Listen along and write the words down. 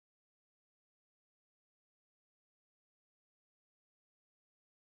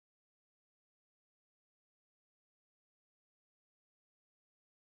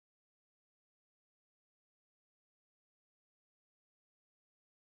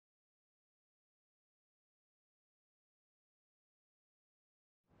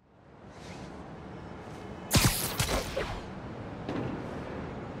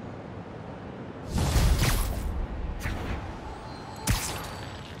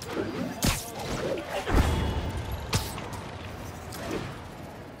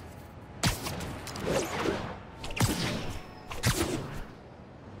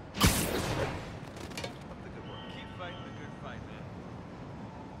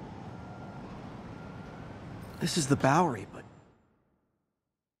This is the Bowery, but...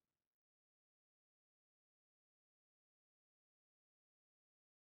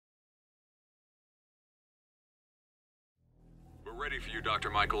 We're ready for you,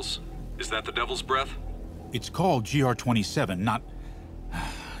 Dr. Michaels. Is that the Devil's Breath? It's called GR-27, not...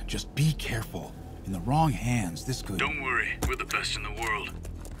 Just be careful. In the wrong hands, this could... Don't worry, we're the best in the world.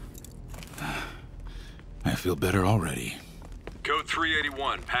 I feel better already. Code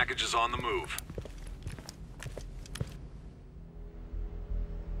 381, package is on the move.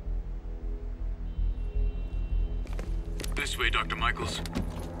 This way, Dr. Michaels.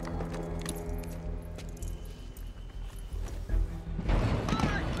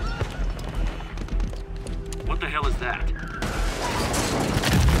 What the hell is that?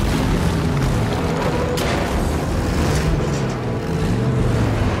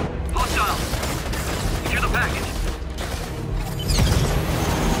 Hostile! Secure the package!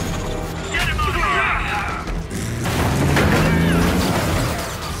 Get him over here!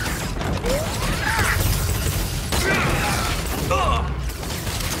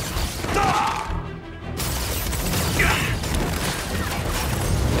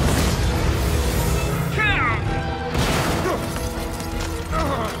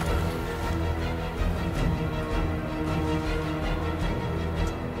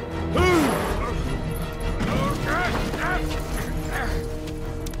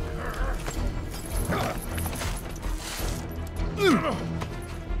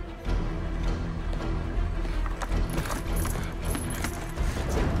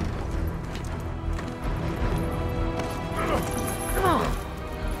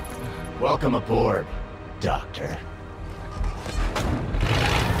 Welcome aboard, Doctor.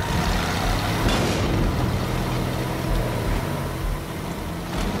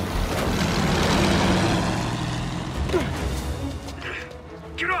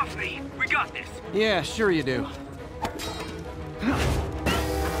 Get off me! We got this! Yeah, sure you do.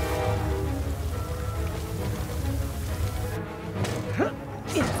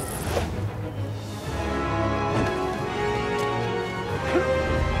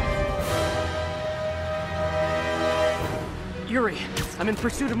 Yuri, I'm in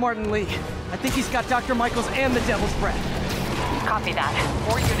pursuit of Martin Lee. I think he's got Dr. Michaels and the Devil's Breath. Copy that.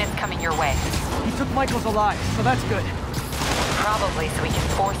 More units coming your way. He took Michaels alive, so that's good. Probably so we can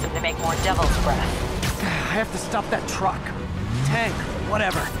force him to make more Devil's Breath. I have to stop that truck. Tank,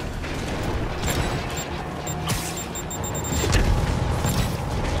 whatever.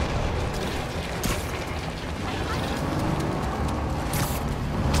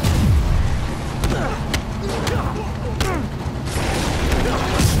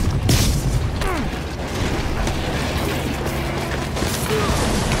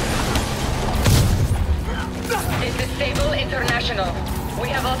 This is Sable International. We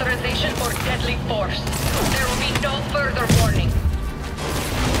have authorization for deadly force. There will be no further warning.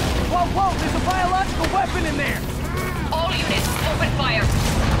 Whoa, whoa, there's a biological weapon in there! All units, open fire.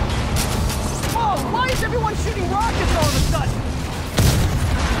 Whoa, why is everyone shooting rockets all of a sudden?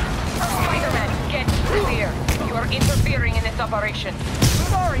 Spider-Man, get clear. You are interfering in this operation.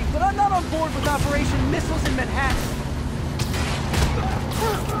 Sorry, but I'm not on board with Operation Missiles in Manhattan.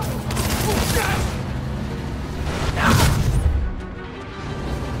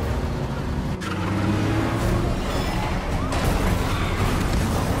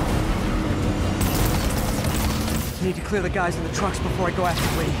 Need to clear the guys in the trucks before I go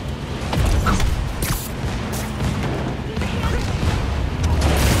after Lee.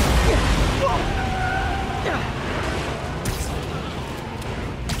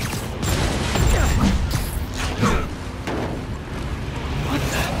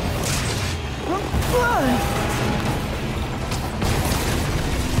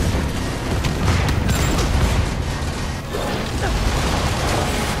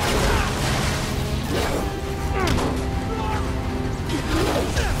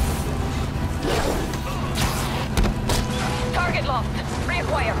 Target lost.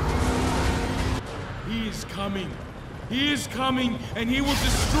 Reacquire. He is coming. He is coming, and he will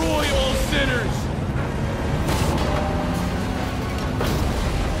destroy all sinners.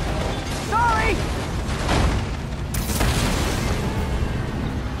 Sorry!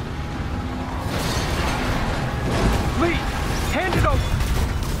 Lee, hand it over!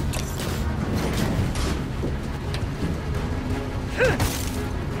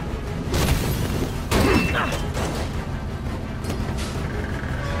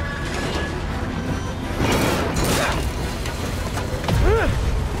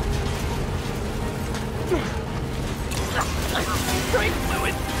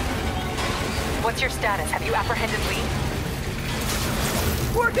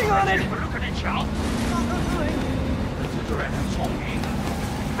 working on it!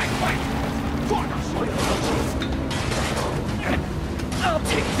 I'll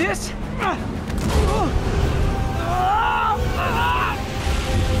take this!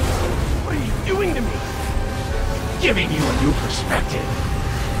 What are you doing to me? Giving you a new perspective.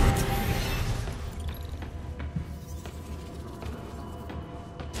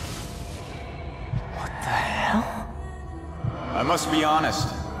 I must be honest,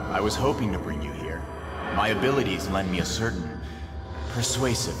 I was hoping to bring you here. My abilities lend me a certain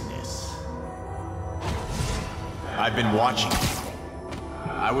persuasiveness. I've been watching you.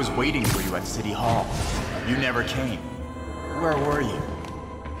 I was waiting for you at City Hall. You never came. Where were you?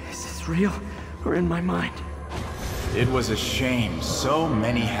 Is this real or in my mind? It was a shame so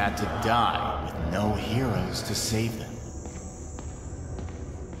many had to die with no heroes to save them.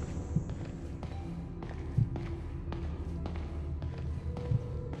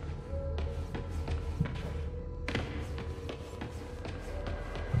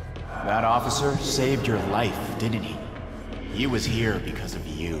 That officer saved your life, didn't he? He was here because of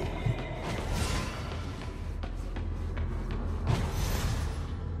you.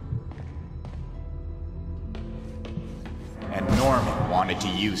 And Norman wanted to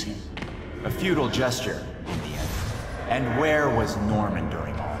use him. A futile gesture, in the end. And where was Norman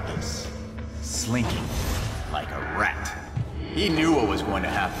during all this? Slinking like a rat. He knew what was going to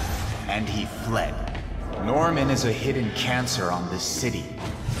happen, and he fled. Norman is a hidden cancer on this city.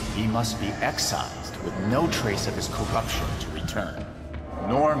 He must be excised with no trace of his corruption to return.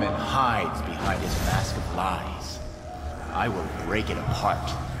 Norman hides behind his mask of lies. I will break it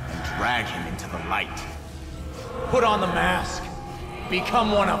apart and drag him into the light. Put on the mask.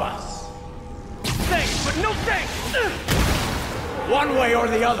 Become one of us. Thanks, but no thanks! One way or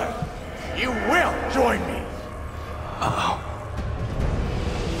the other, you will join me. Uh-oh.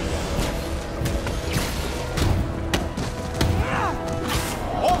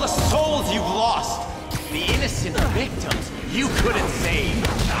 All the souls you've lost, the innocent victims you couldn't save.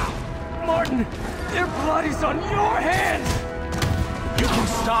 Martin, their blood is on your hands! You can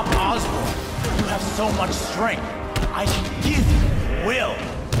stop Osborn. You have so much strength. I can give you will.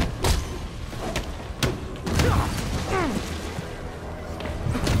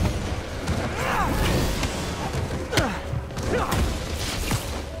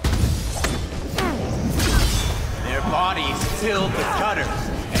 Their bodies filled the gutters,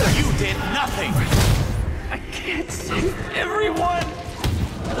 and you did nothing. I can't save everyone!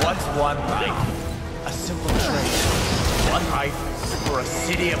 What's one life? A simple trade. One life for a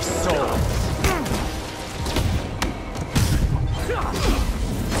city of souls.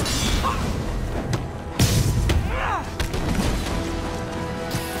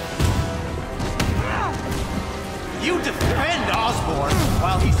 You defend Osborn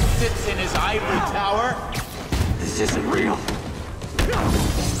while he sits in his ivory tower? This isn't real.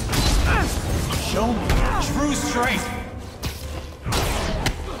 Show me your true strength.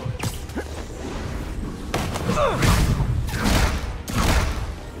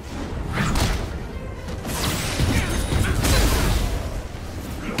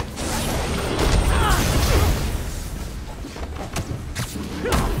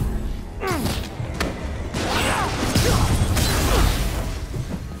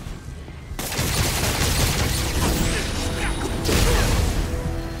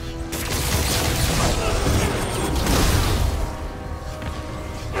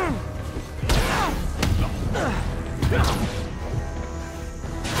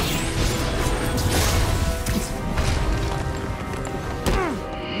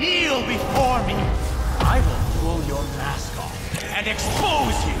 Kneel before me. I will pull your mask off and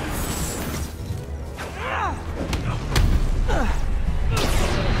expose you.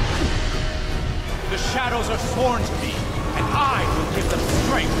 The shadows are sworn to me, and I will give them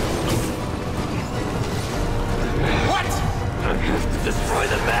strength. What? I have to destroy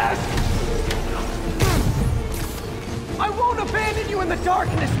the mask! I won't abandon you in the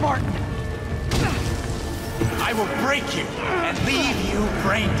darkness, Martin! I will break you and leave you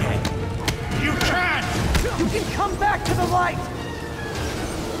brain dead. You can't! You can come back to the light!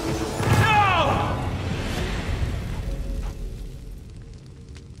 No!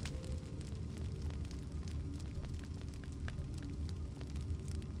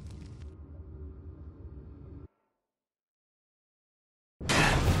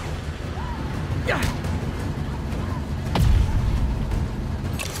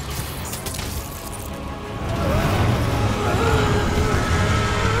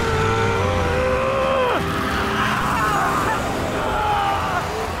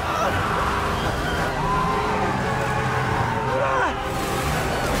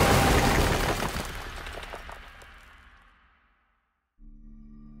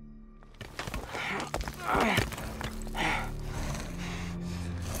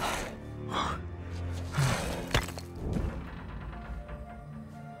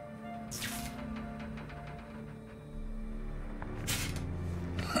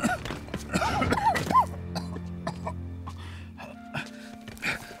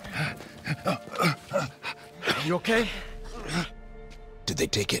 You okay? Did they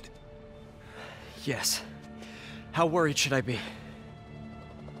take it? Yes. How worried should I be?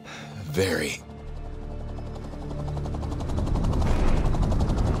 Very.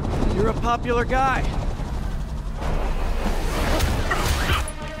 You're a popular guy.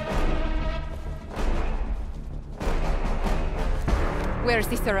 Where's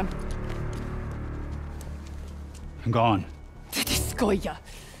the serum? Gone. This Goya.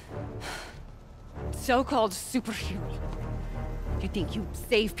 So-called superhero. You think you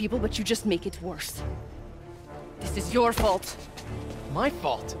save people, but you just make it worse. This is your fault. My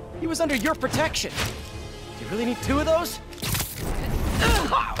fault? He was under your protection. Do you really need 2 of those?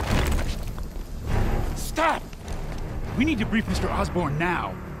 Stop! We need to brief Mr. Osborn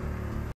now.